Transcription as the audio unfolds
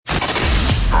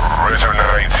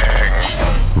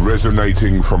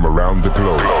Resonating from around the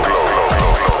globe.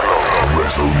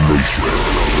 Resonation.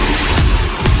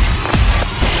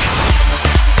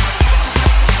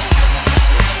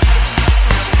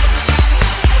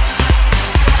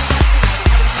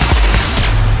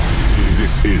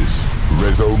 This is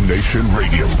Rezo Nation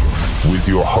Radio with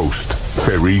your host,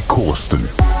 Ferry Corsten.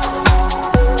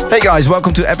 Hey guys,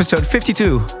 welcome to episode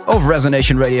 52 of Rezo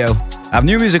Nation Radio. I have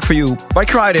new music for you by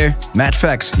Kryder, Matt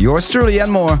Fax, yours truly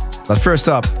and more. But first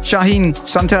up, Shaheen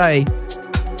Santai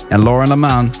and Lauren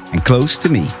Laman and Close to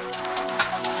Me.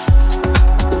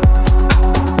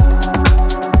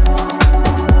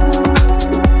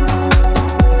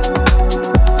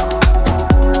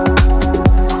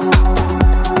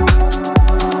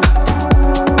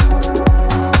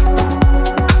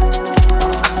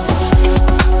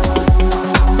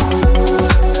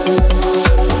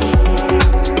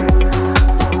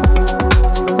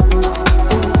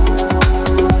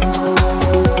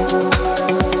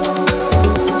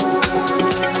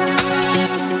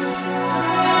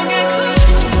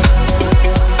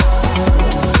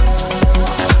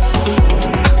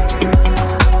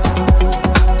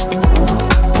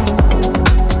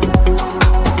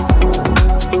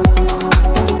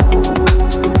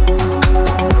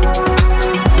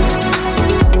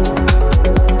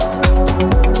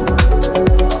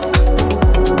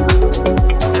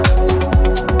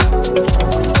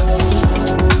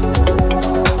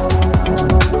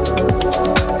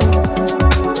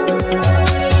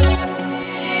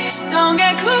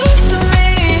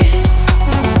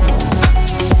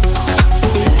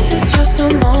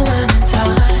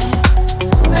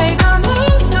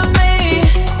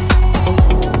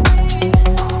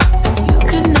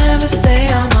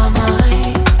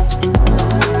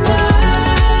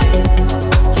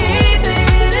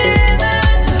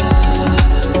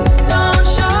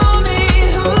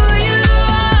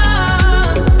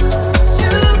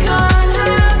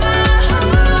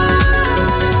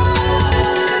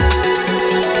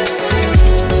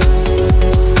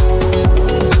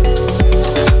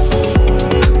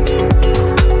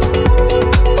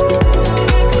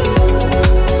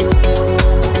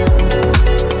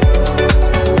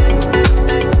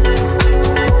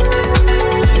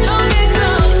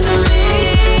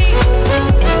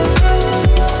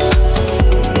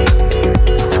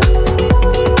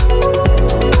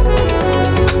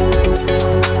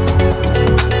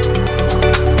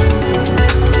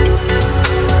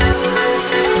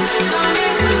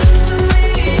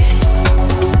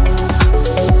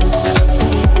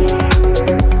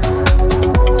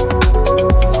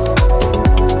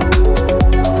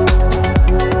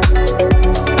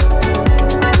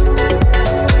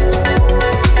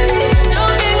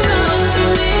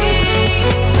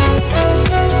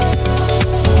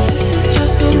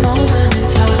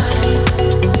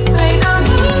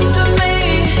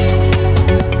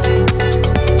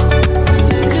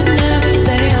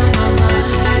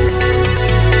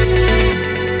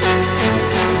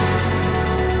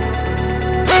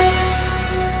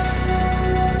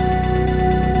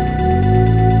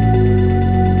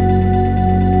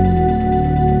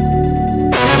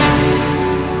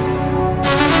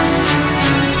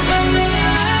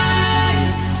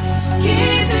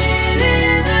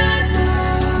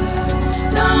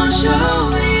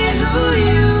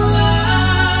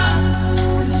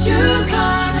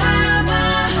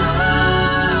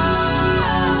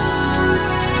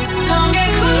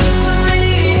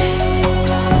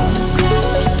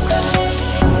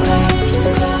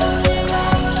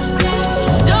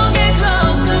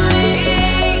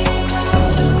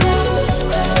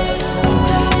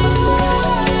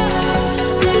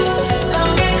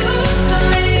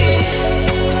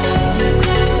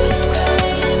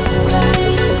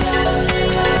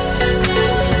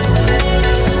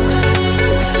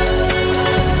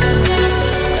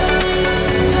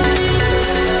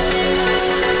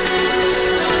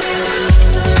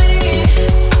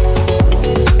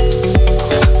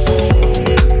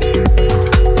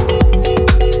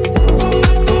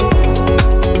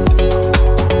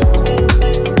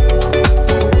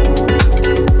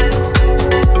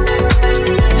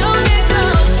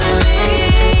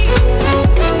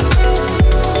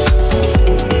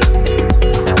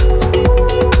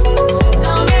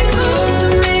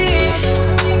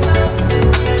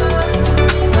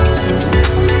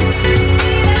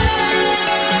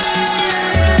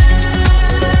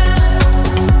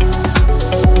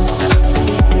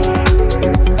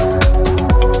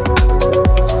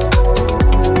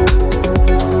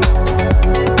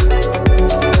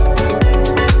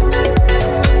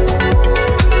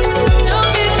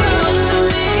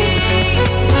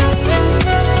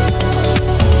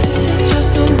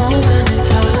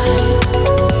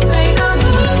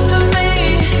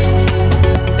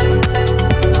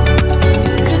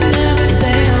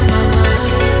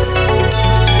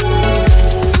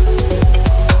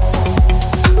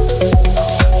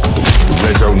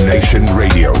 Nation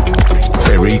Radio.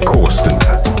 Ferry Corsten.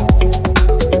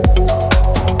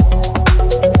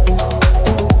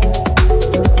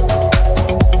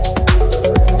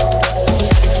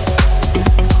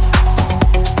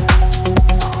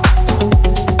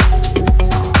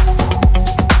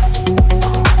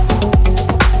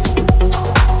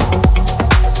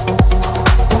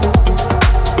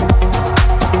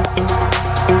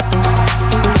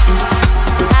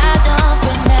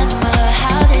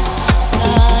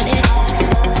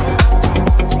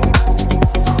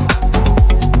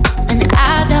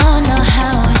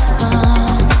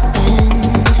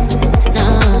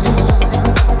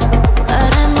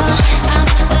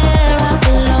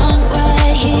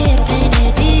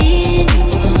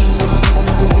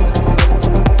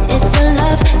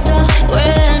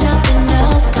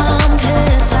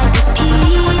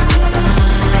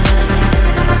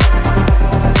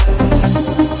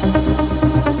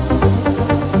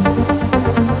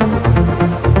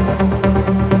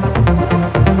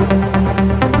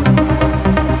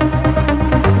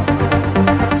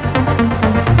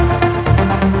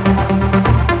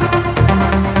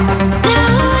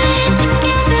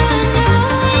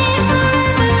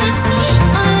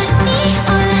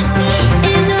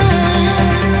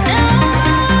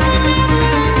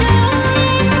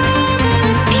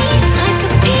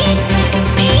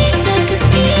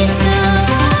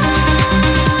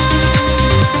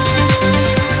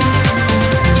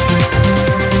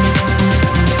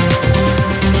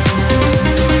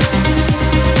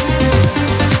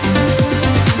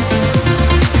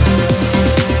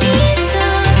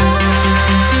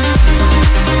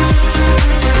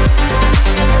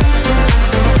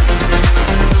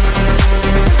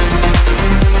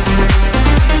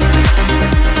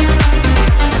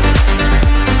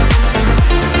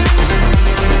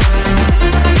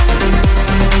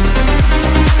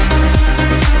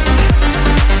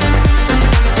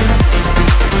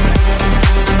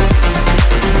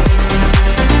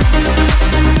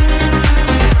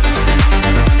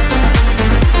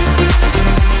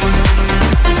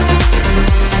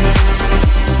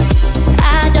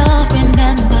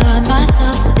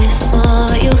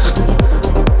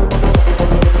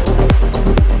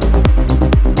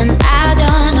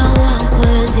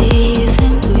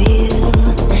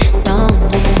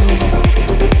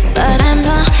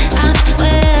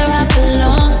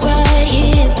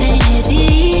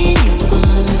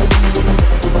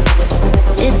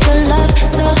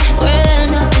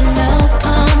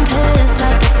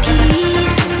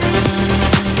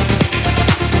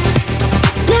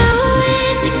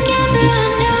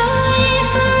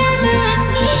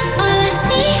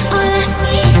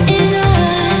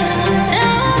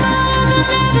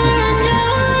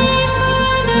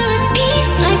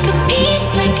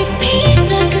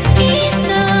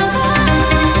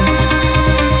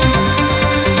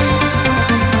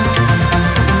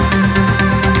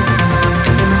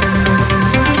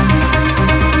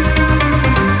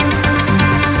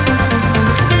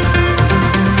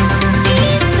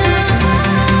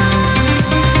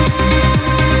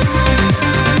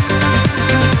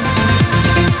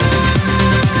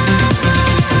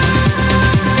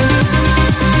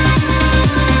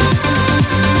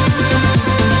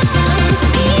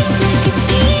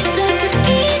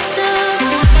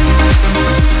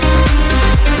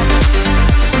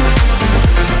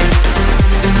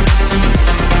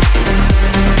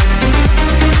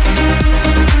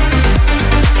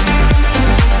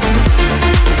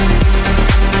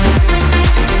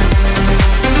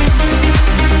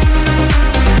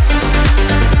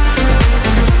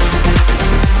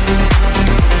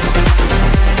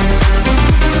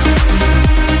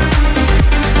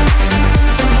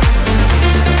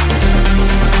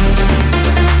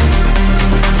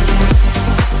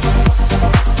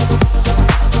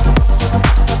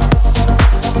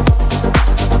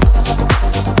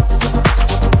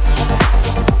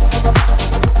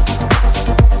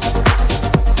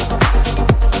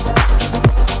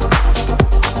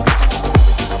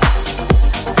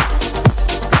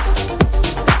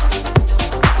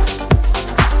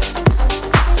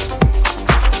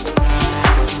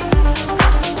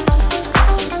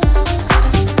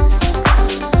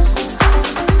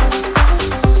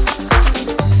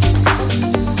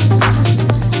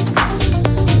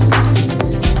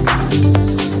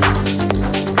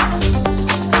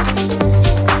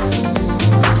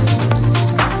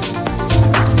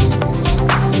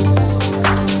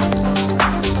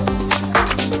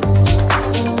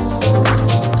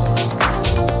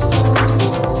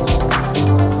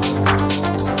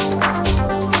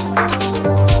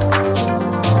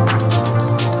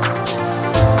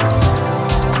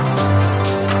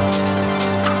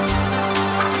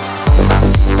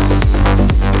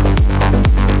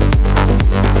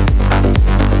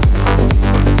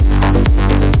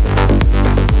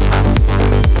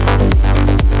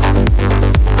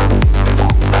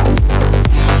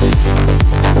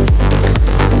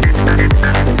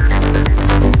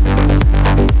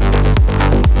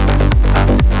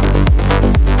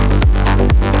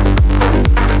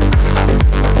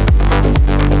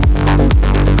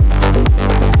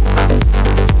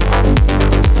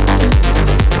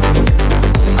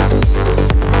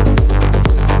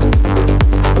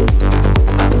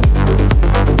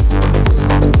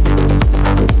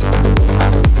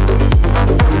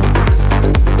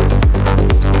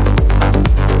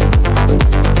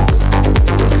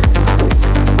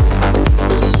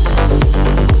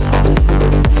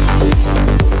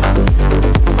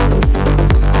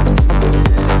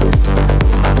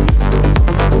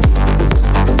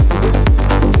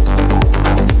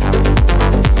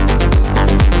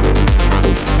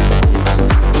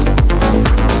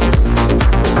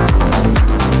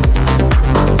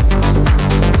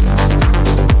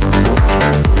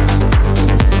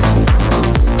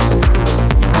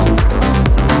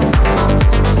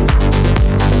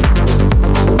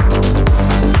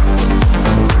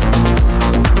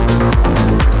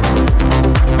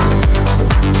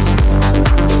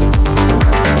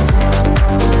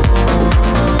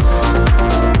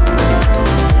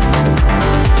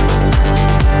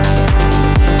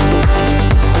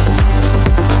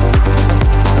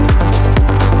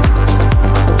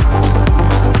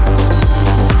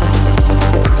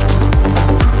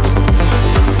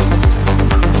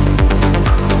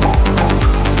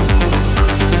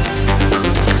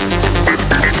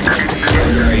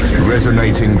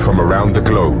 Resonating from around the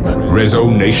globe.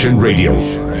 Rezo Nation Radio.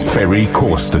 Ferry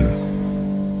Corsten.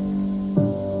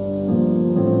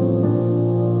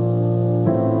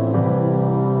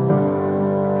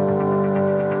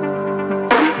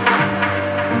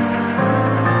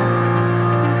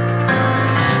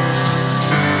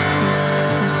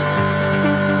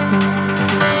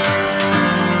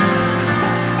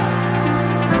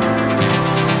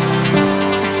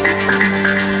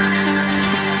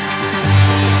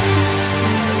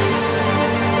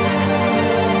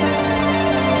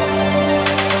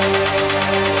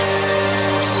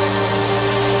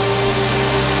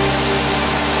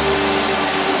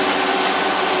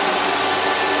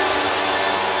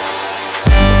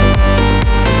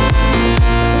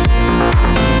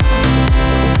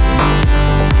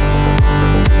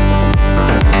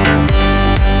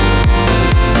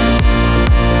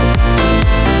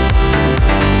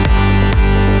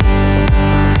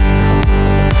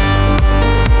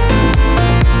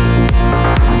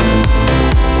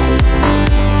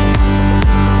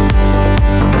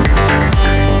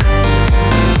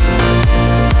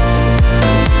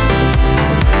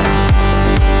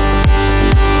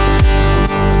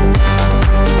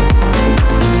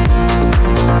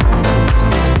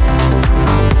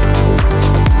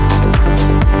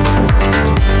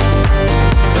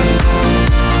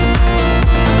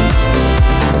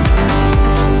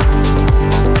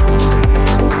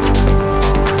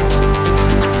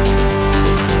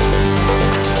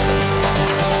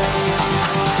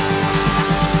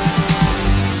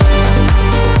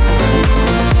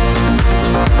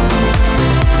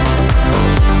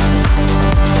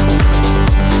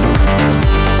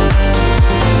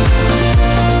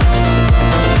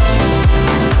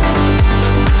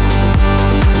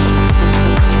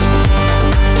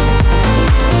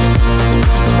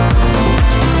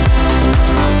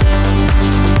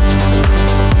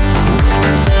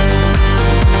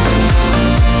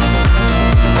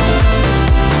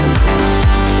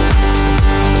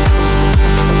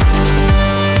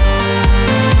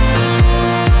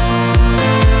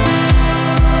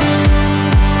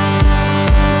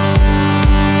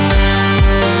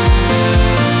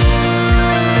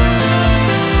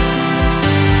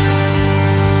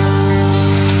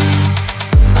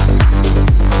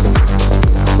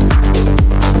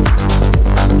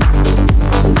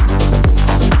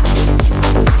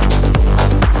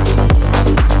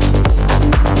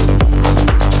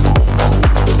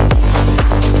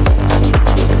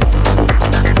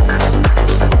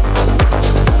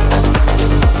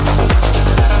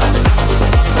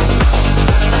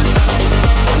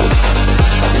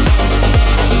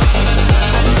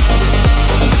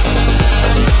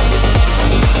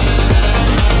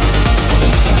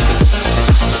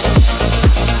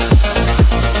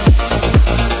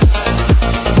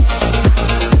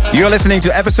 You're listening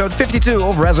to episode 52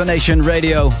 of Rezo Nation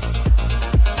Radio.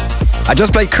 I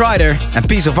just played Kreider and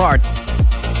Piece of Art,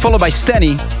 followed by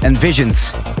Stenny and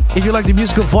Visions. If you like the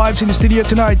musical vibes in the studio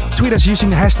tonight, tweet us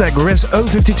using the hashtag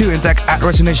REZO52 and tag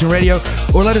 @Rezo Nation Radio,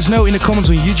 or let us know in the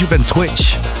comments on YouTube and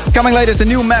Twitch. Coming later is the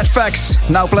new Matt Fax,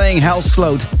 now playing Hell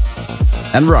Slowed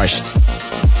and Rushed.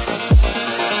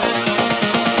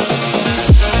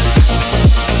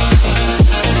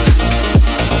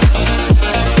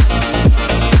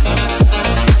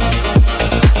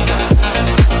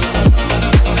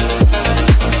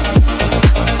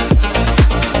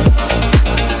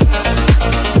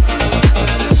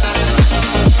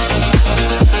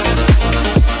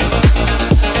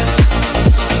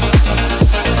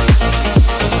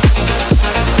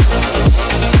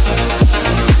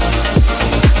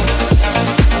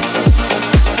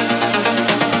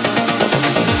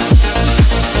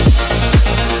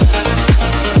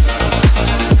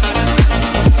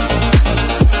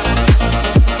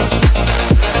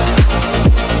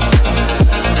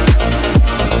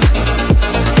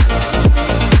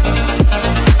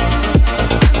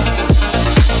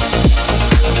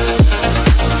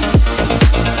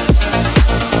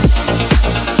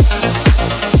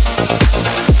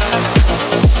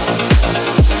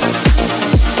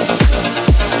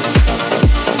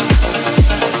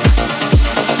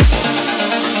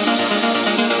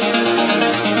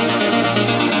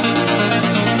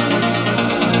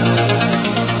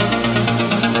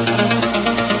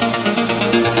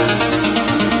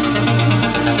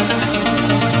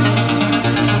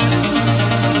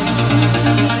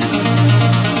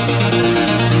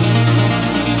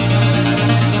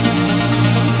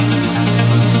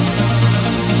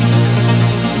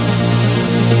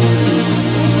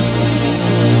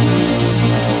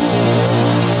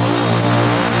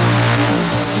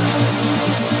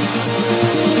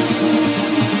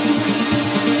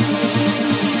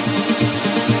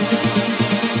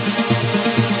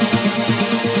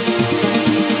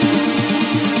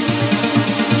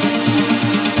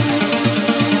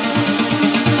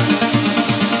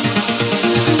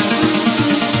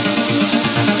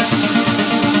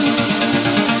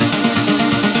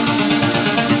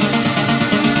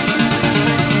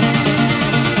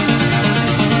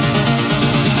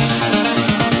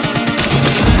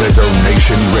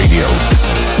 Resonation Radio.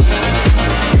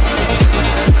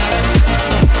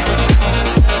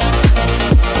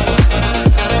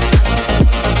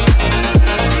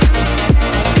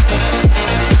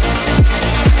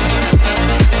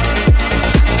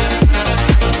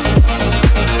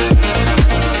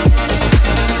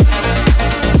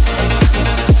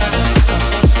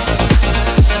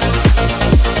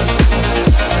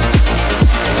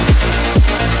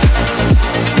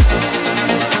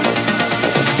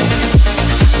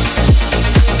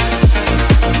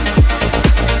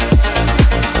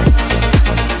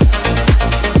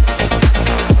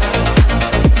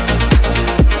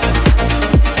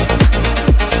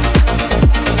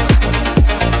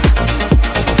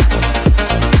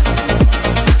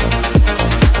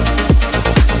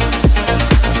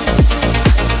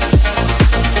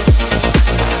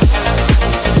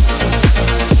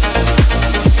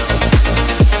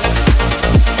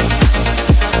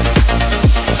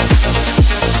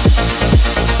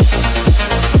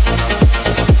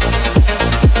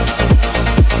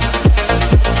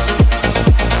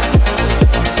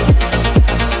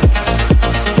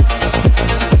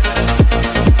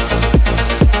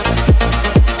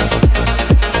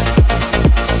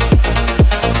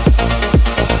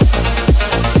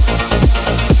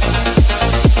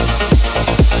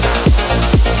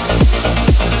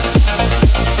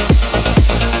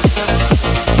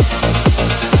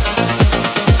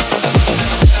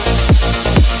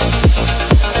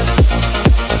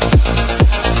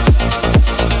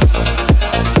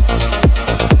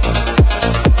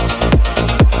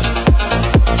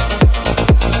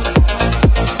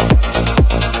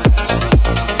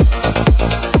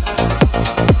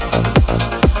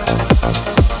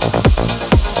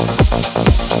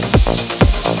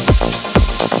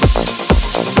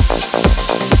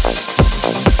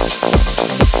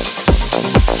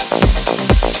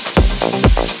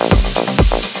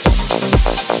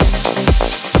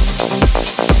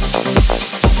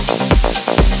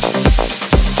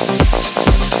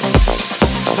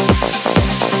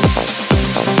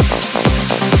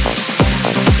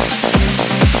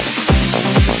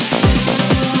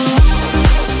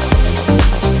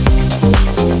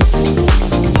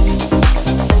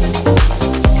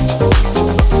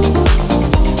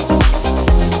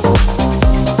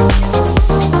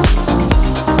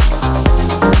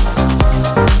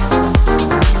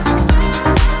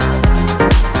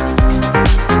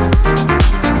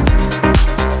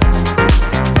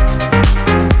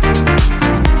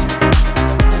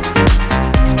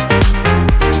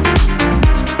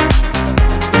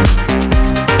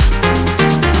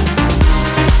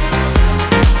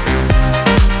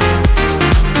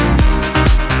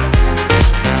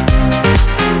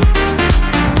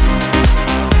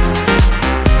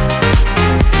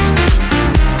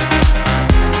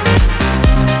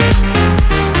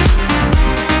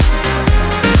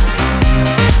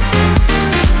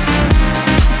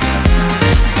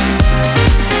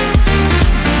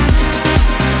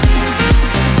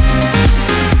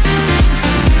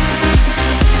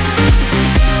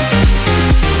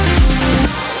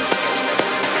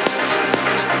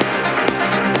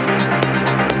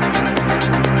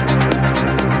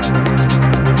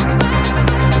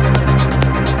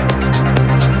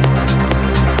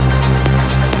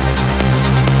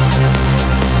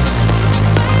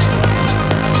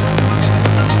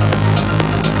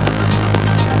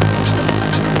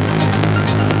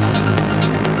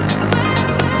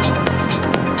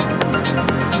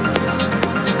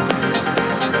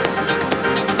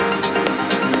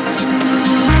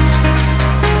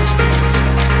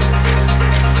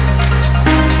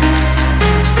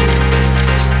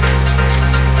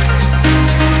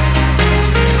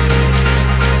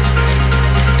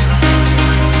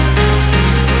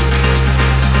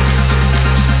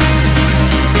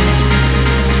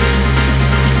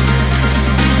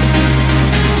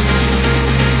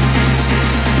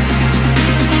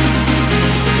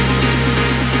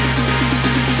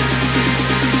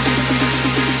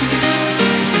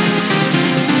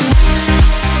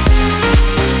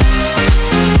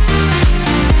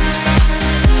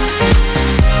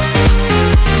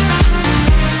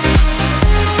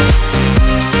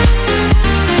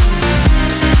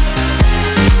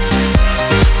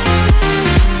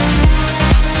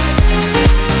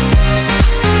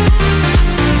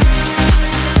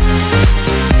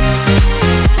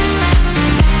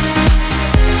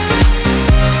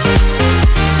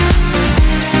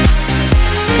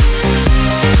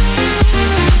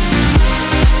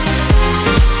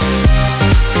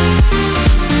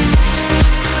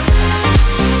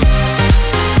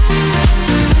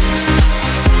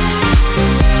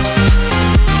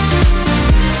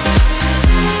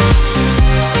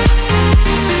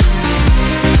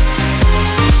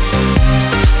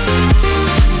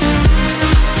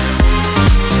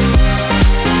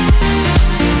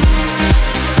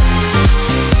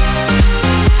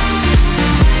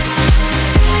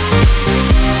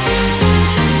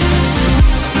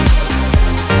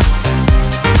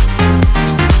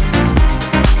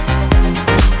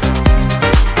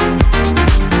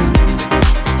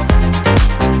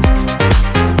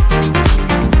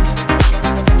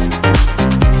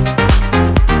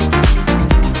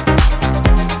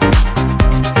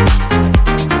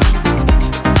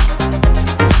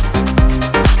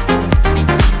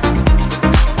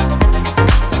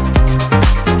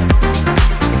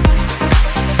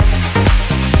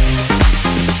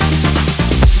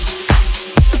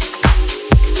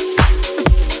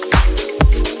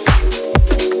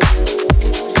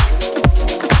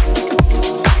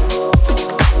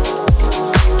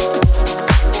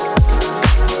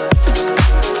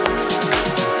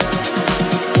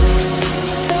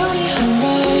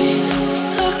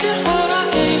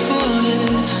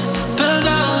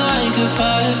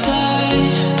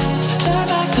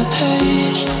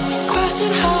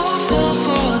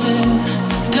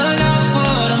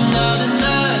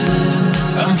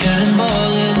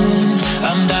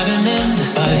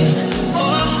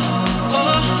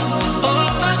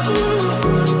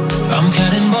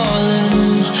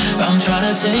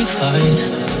 take flight.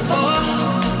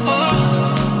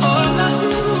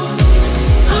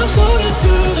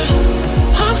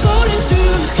 I'm floating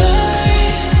through the sky,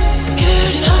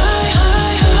 getting high,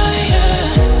 high, high,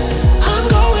 yeah. I'm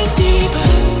going deep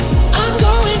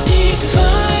to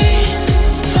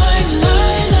find the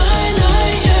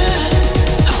light, yeah.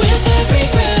 With every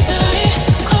breath I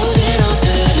closing up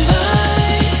the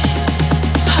divide.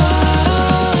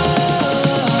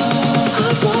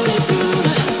 I'm floating through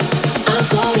the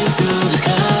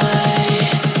sky.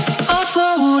 I'm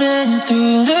floating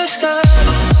through the sky.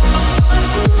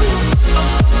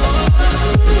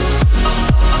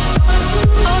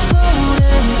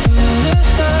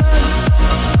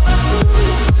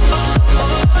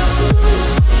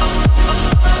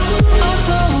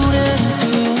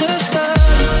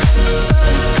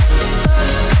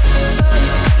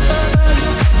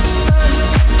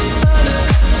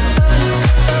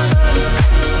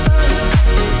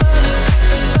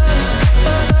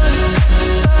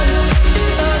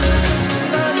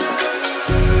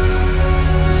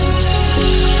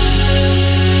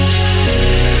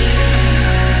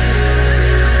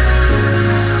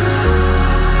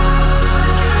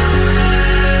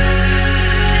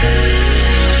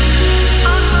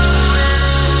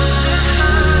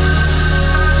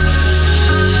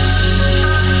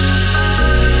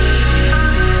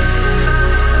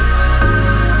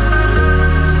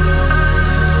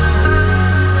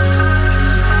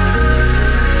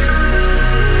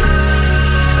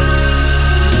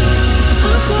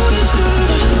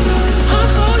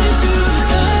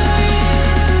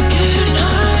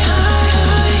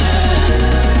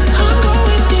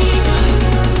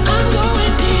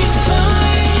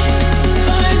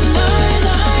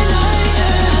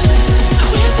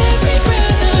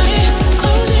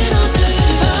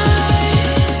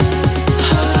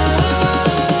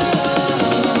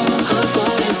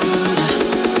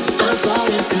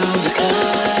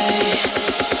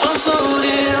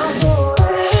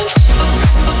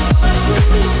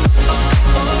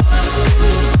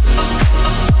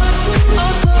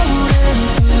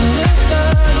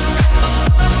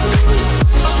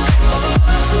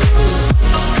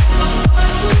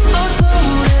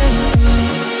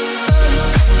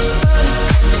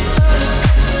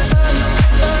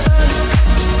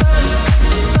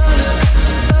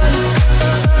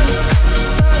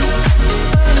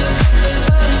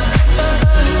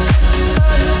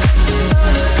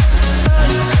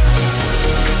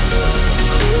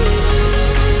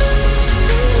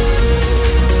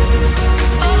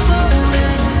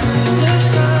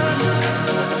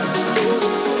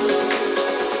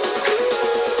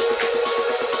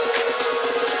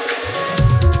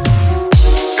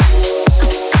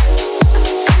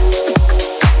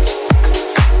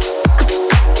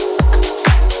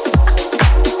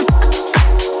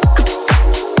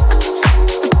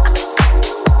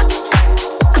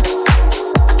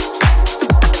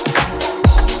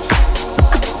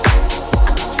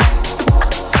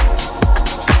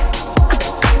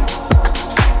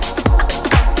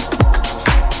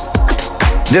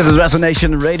 This is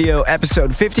Resonation Radio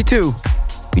episode 52.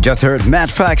 You just heard Mad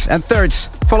Facts and Thirds,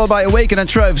 followed by Awaken and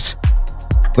Troves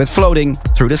with Floating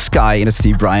Through the Sky in a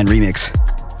Steve Bryan remix.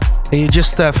 And you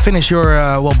just finished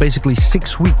your, basically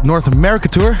 6-week North America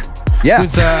tour. Yeah.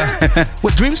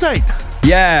 With Dream State.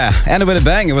 Yeah, and with a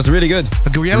bang. It was really good. A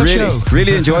guerrilla show.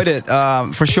 Really enjoyed it,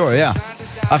 for sure, yeah.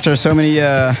 After so many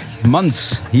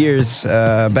months, years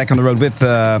back on the road with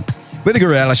the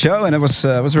Guerrilla show, and it was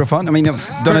real fun. I mean,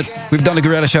 we've done the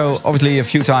Guerrilla show obviously a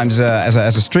few times as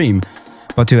a stream,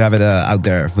 but to have it out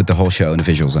there with the whole show and the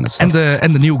visuals and stuff.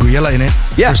 And the new Guerrilla in it.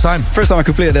 Yeah, first time I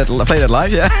could play that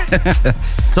live. Yeah.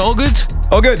 So all good.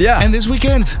 All good, yeah. And this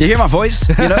weekend, you hear my voice?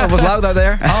 You know, it was loud out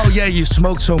there. Oh yeah, you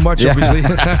smoked so much, yeah. Obviously.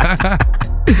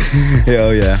 Oh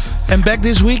yeah. And back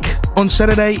this week on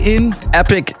Saturday in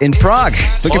Epic in Prague.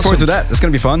 Looking forward to that. It's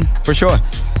gonna be fun for sure.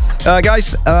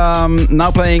 Guys,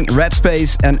 now playing Red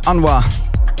Space and Anwa.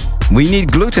 We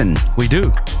Need Gluten. We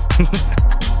do.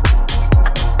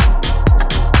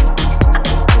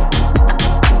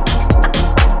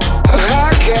 How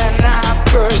can I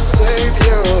persuade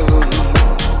you?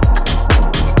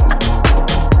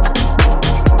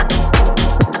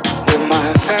 With my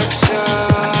affection,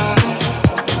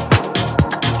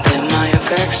 with my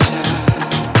affection.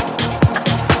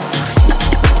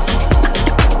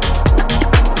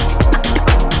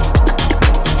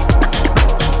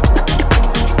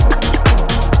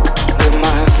 With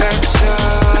my affection.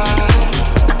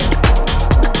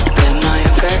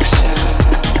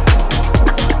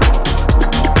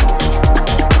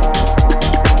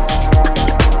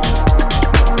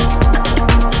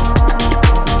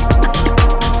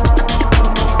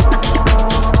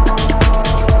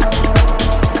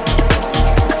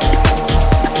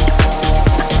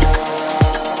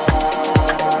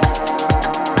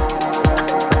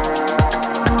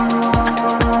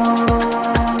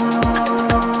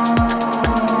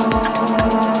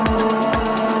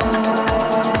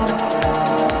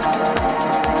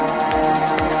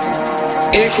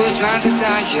 was my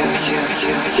desire.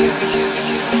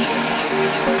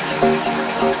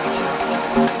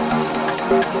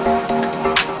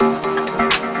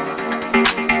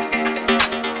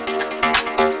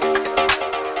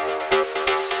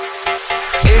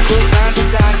 It was my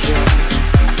desire.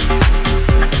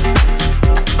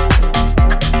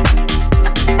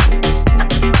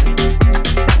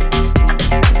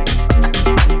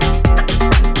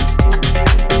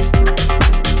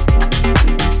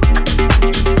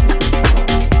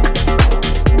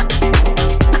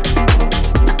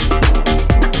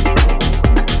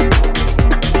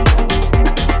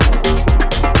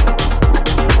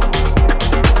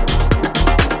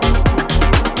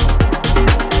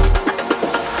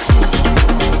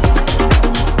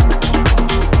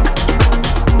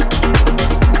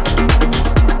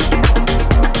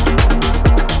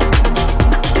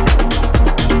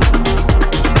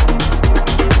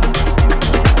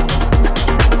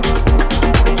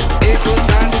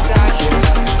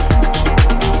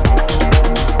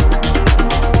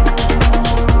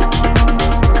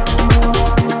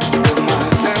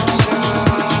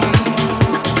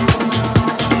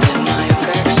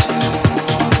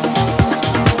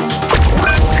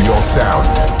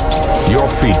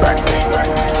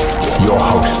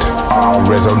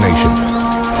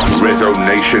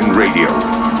 Resonation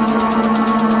Radio.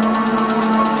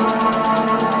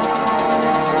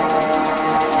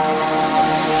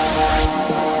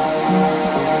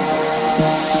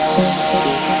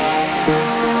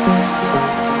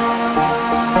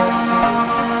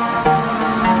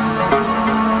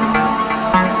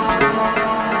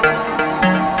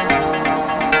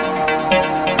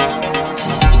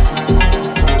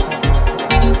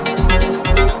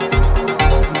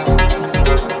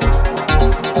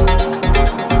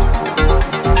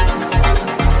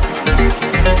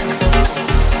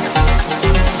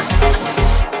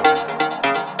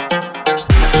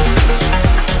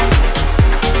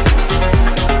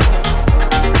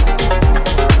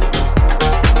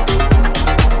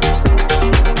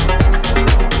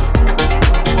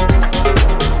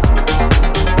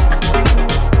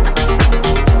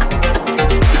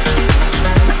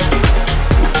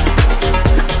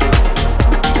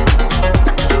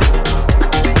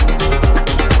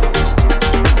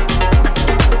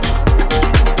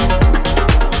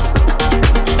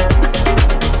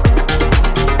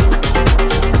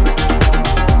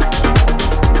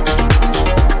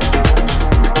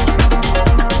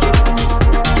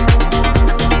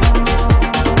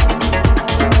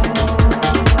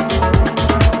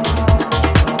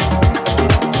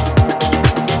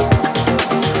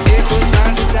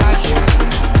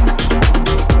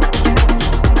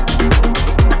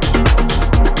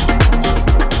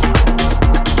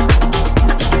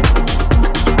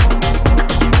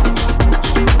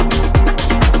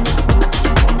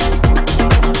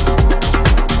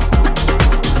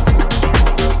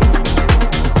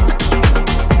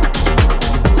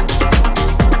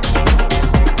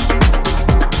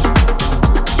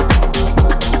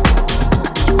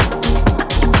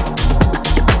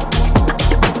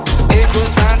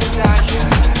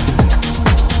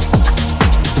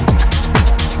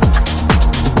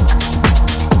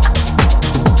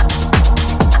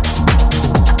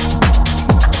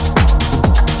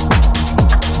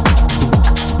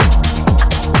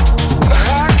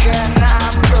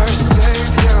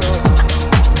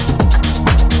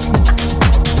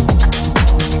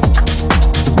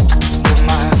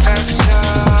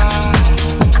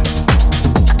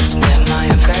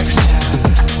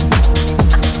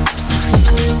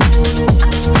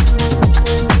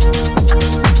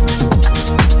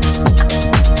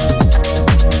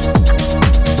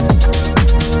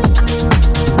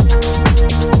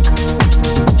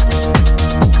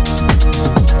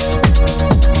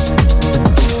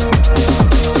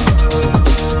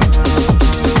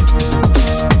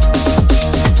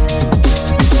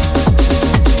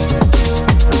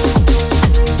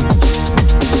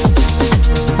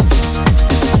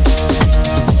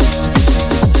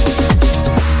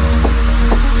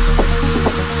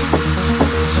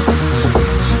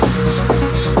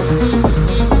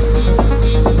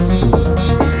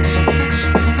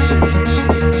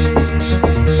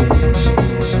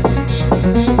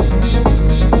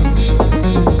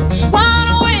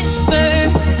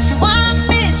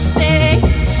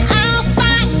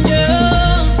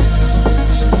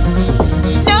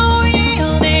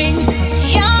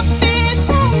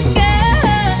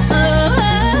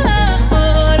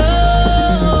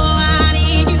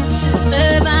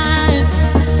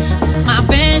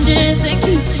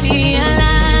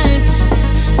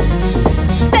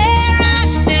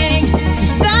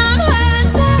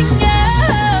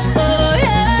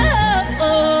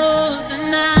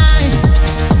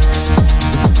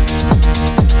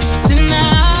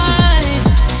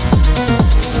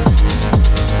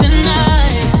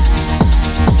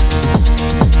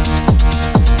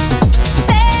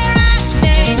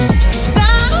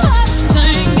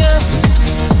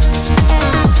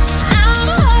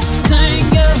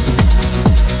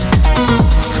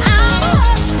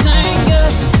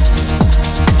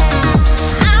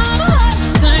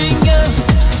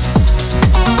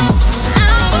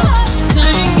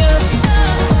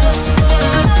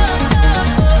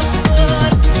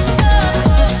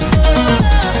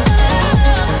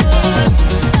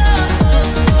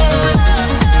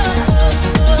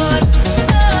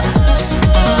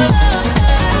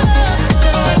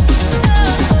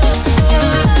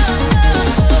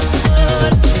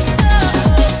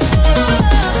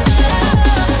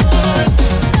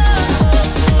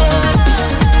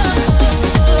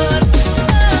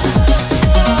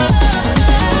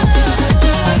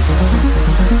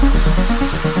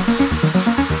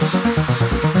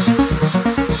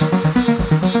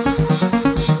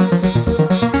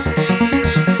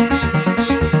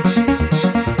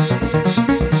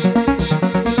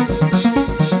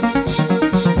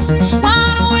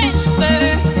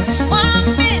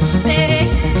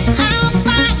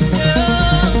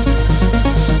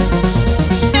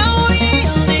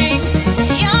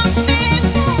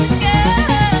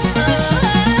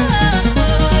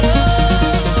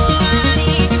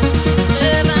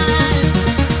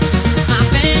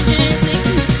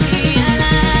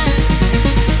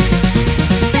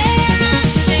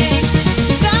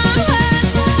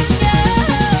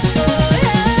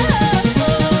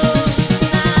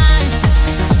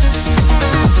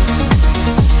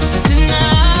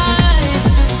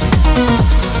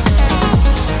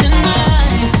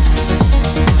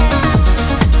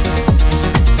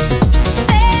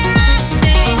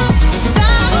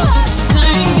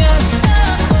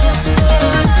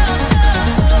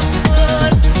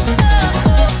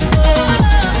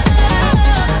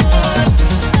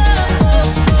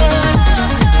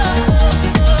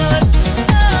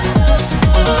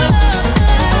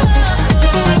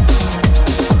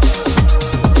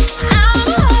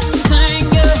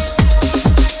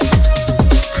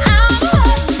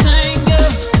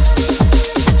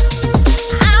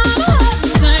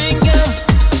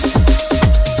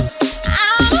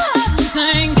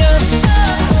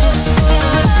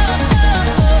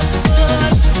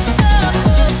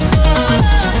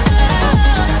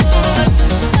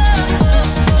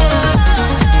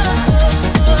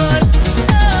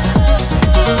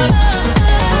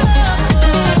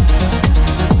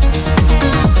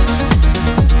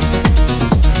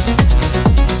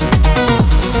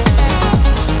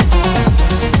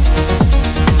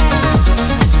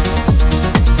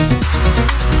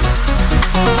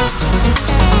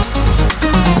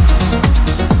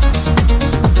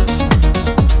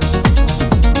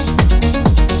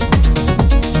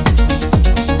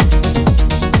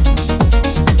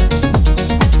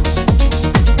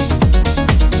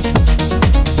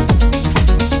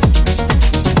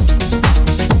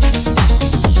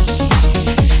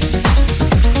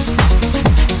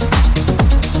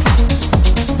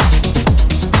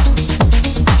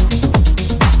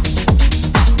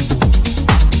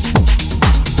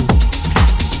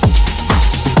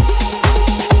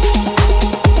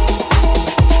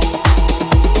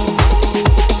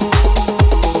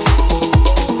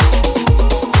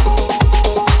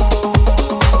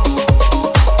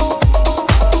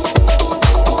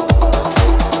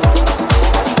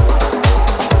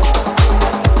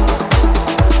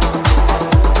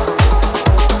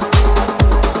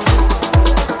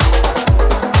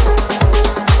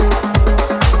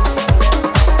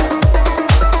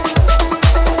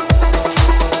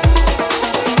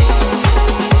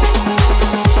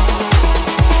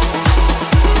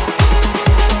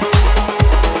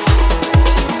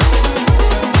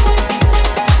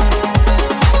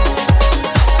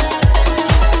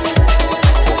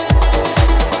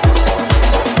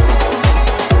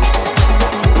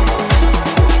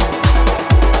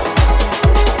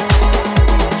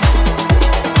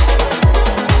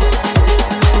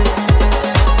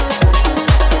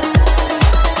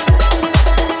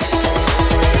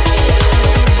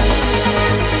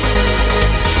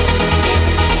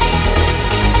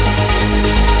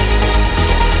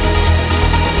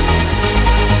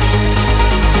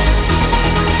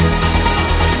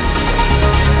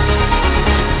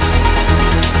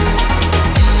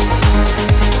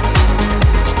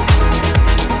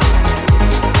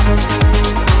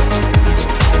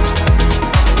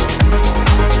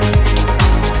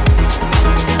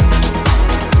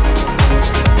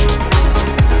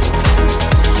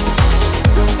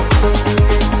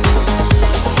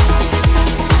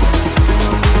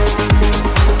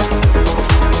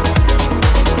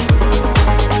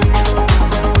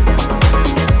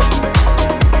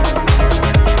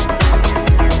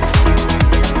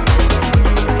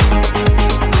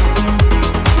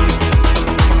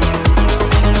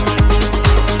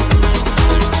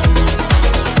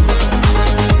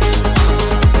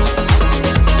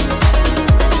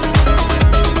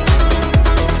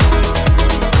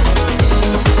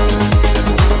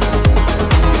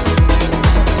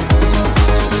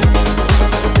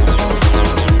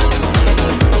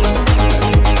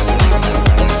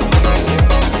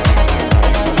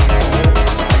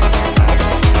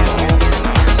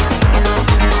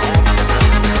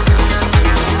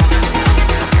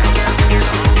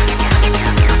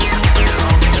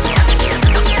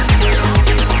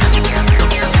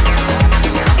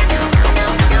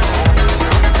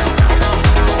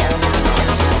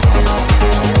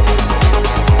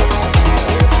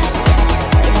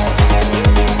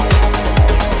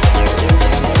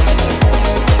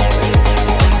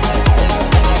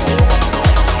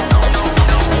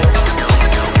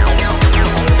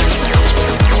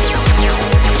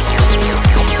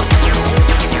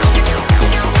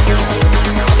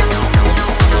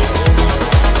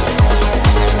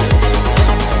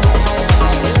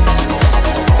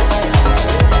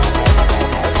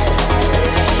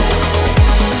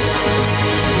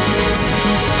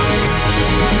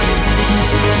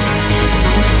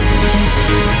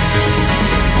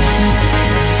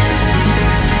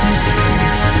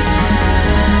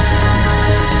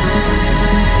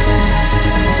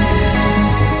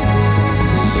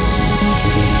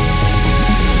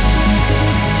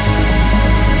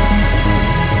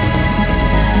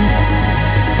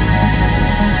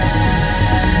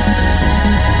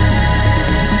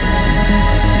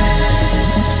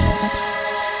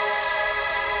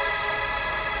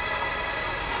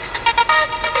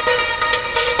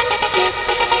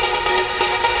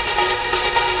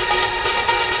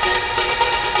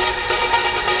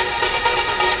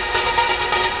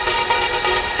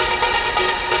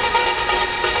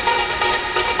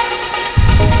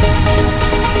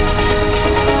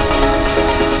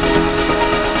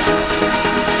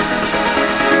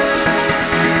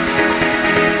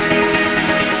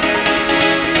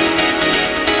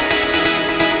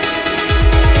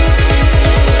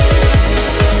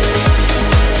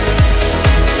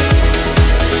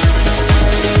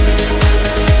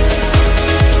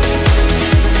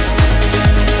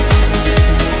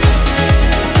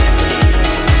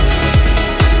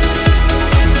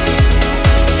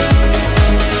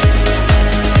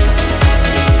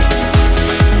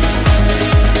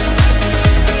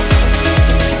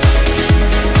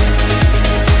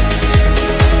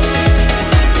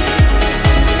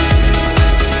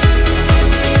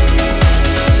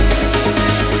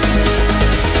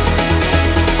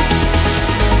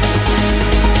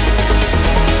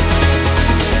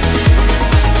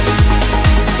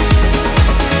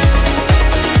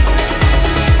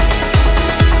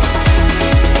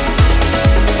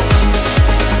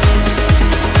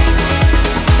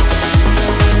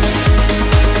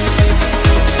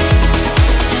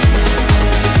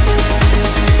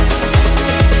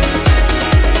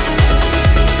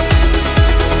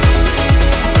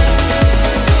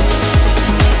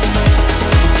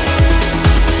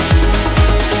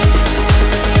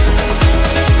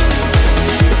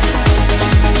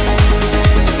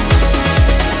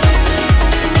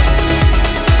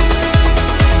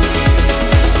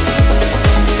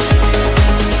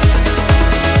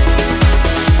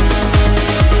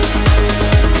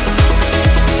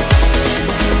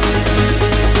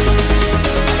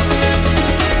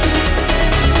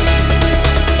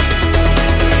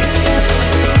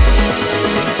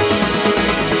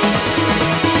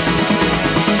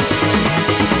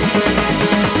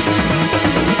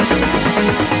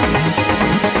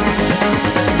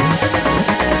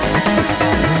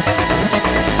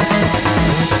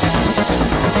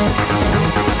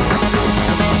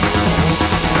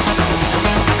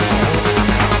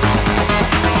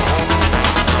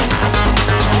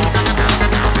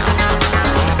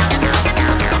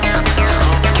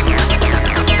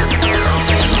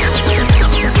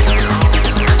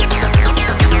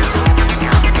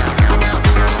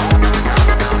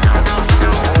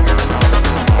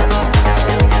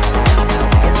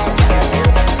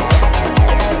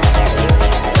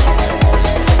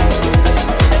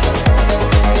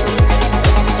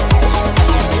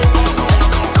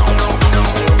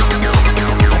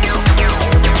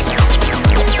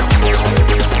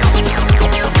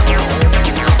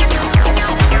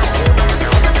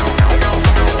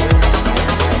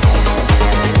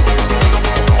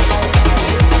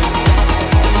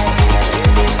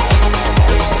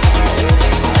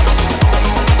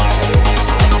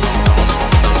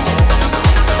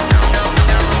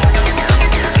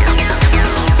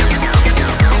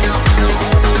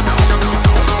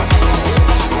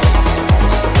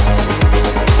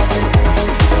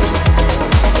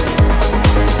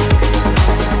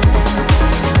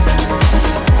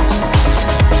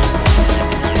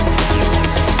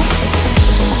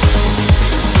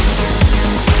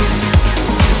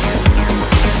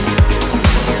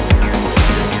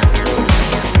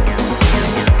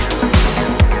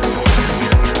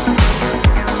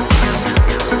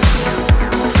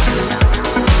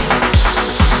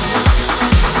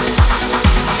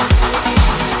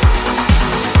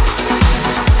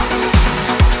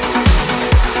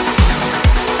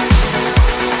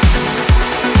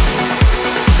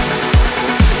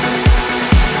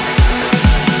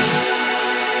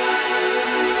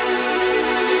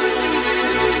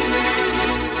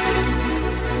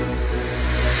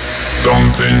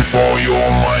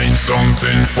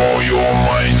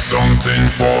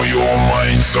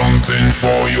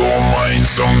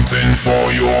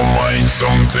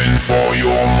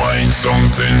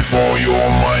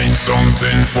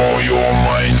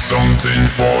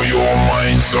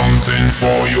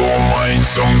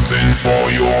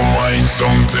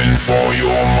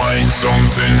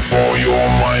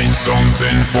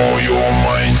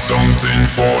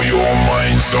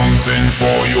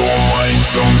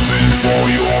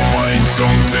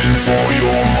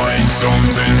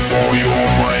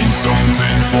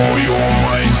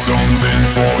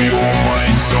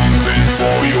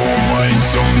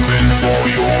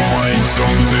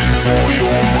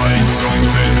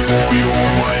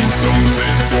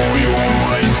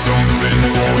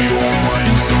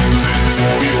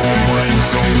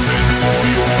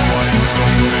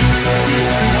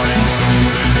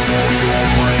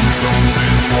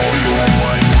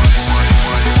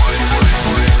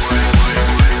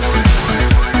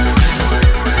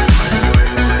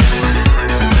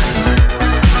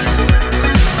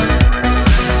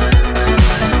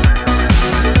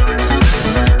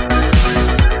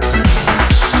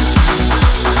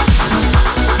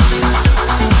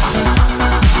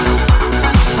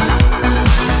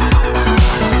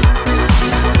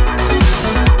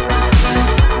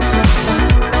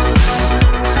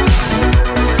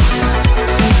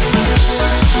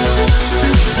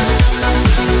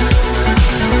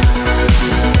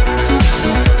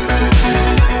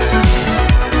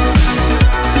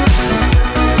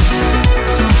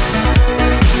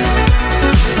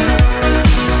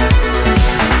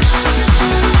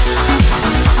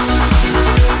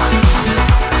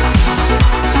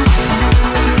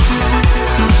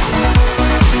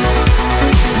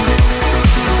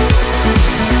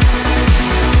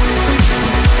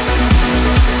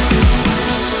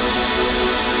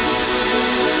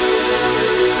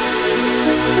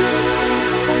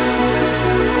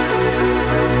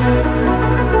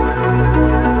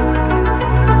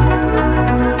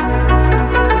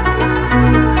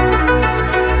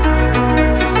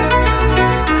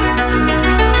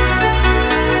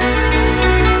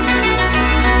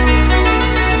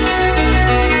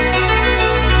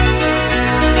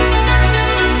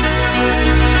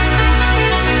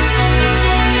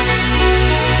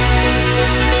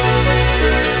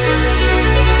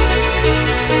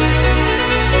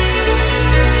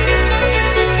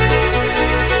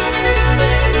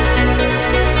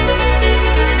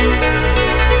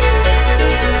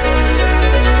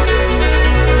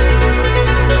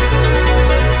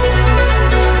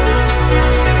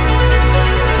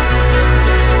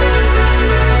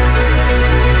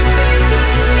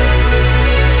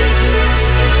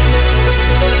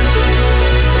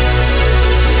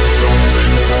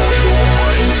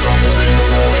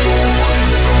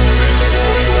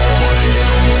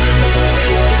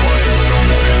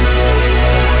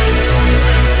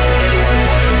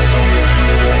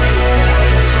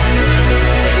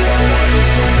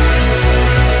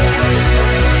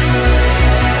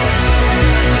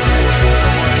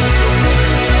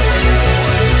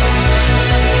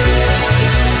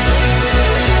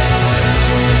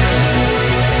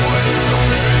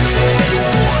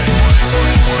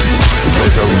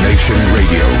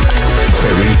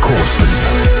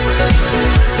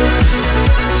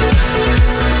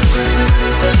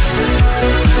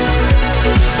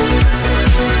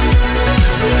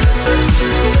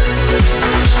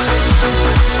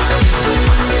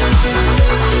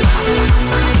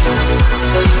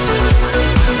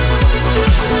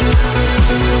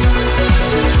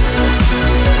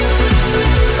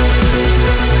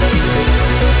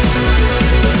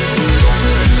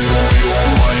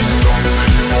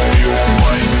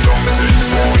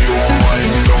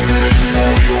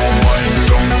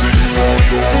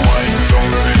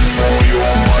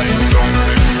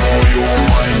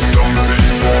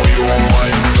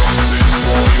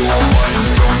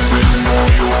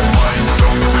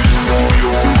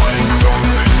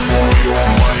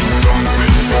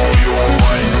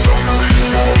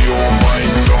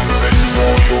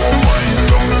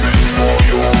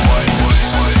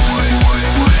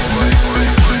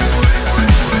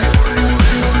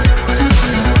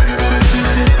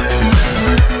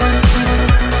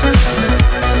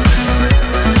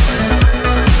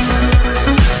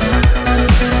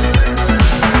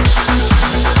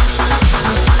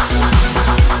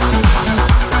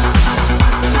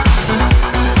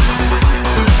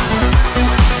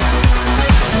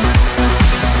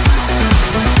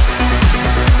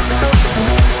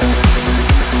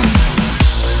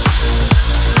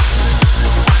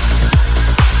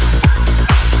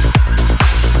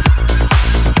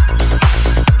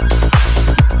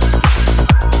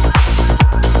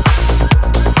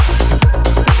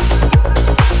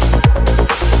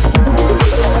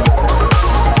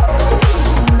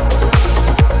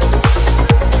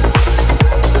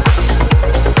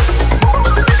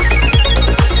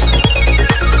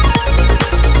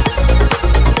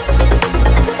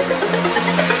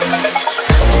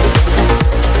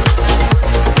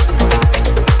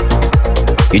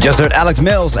 You just heard Alex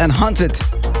Mills and Hunted,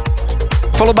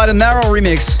 followed by the Narrow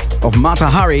remix of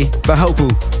Matahari by Hopu.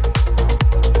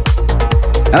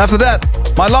 And after that,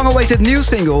 my long-awaited new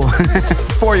single,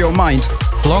 For Your Mind.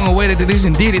 Long awaited it is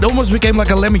indeed. It almost became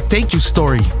like a Let Me Take You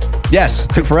story. Yes,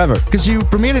 took forever. Because you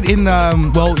premiered it in,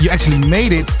 you actually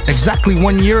made it exactly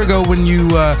 1 year ago when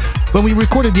we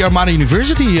recorded the Armada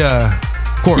University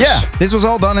course. Yeah, this was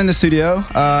all done in the studio.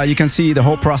 You can see the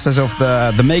whole process of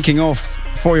the making of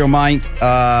For Your Mind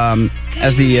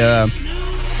as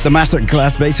the master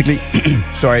class, basically.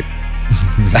 Sorry.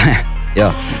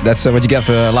 Yeah, that's what you get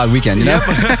for a live weekend, you know?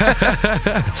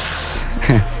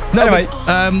 No, anyway.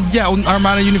 But, on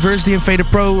Armada University and Fader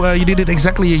Pro, you did it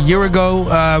exactly a year ago.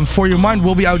 For Your Mind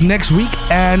will be out next week.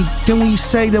 And can we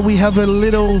say that we have a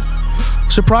little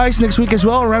surprise next week as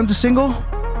well around the single?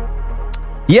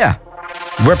 Yeah,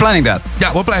 we're planning that.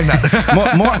 Yeah, we're planning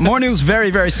that. more news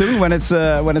very, very soon when it's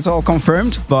all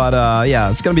confirmed. But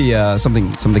it's gonna be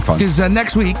something fun. Because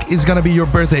next week is gonna be your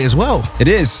birthday as well. It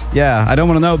is. Yeah, I don't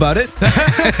want to know about it.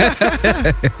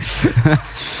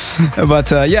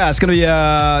 But it's gonna be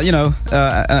a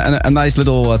nice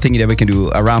little thingy that we can do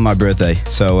around my birthday.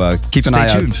 So keep an eye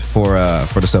out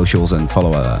for the socials and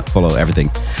follow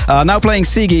everything. Now playing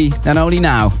Siggy and Only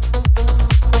Now.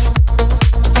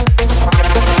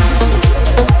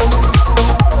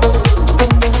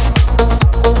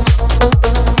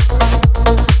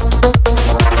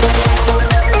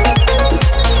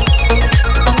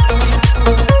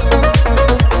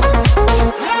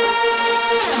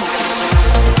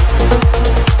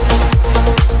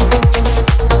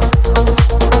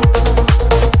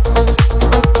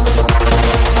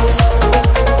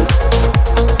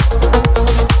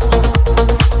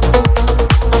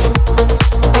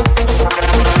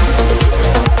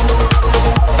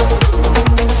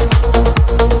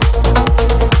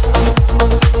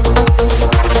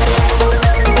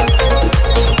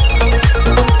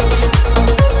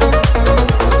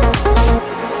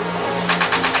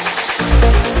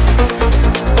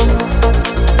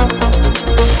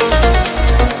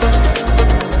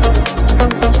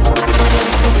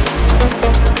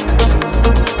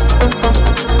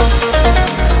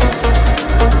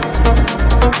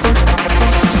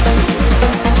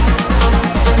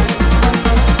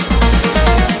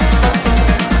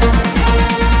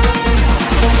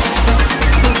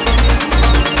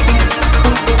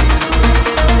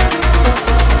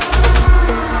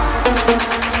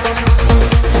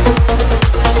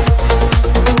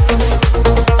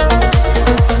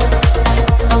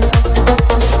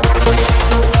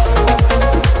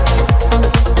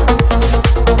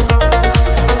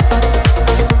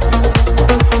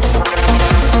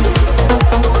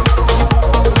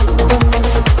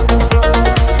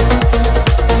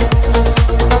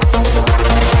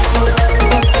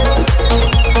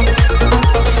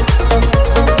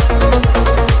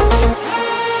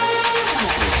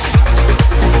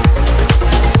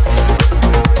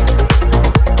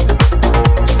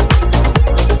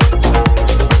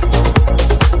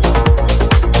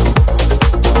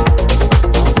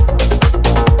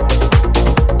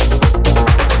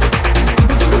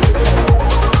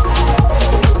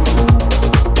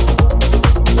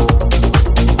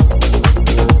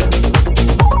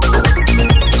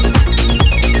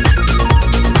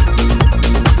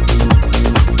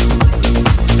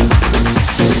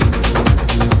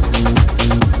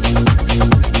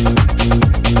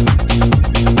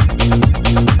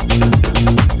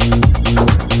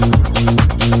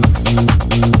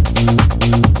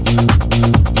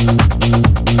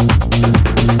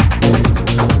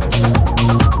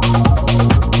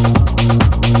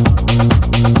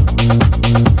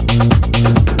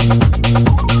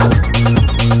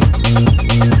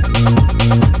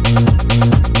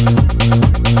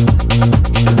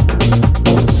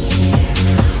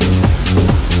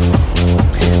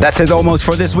 That's it almost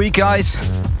for this week, guys.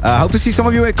 Hope to see some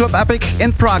of you at Club Epic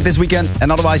in Prague this weekend,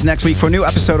 and otherwise next week for a new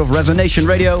episode of Resonation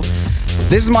Radio.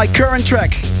 This is my current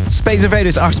track, Space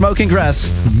Invaders Are Smoking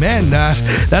Grass. Man,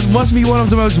 that must be one of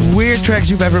the most weird tracks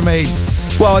you've ever made.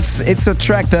 Well, it's a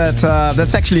track that's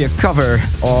actually a cover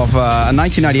of a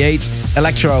 1998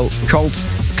 electro cult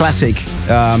classic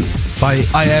by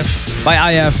IF.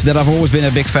 By IF that I've always been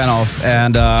a big fan of,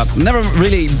 and never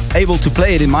really able to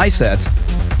play it in my set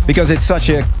because it's such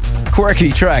a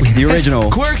quirky track, the original.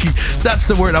 Quirky, that's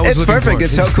the word I was looking for. It's perfect,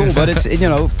 it's so cool, but it's,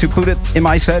 to put it in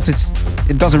my set,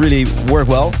 it doesn't really work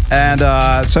well. And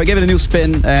so I gave it a new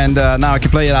spin, and now I can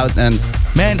play it out. And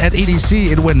man, at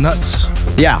EDC, it went nuts.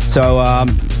 Yeah, so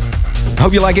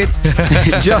hope you like it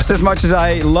just as much as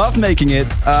I love making it.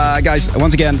 Guys,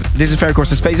 once again, this is Ferry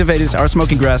Corsten. Space Invaders Are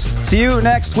Smoking Grass. See you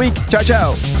next week. Ciao,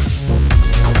 ciao.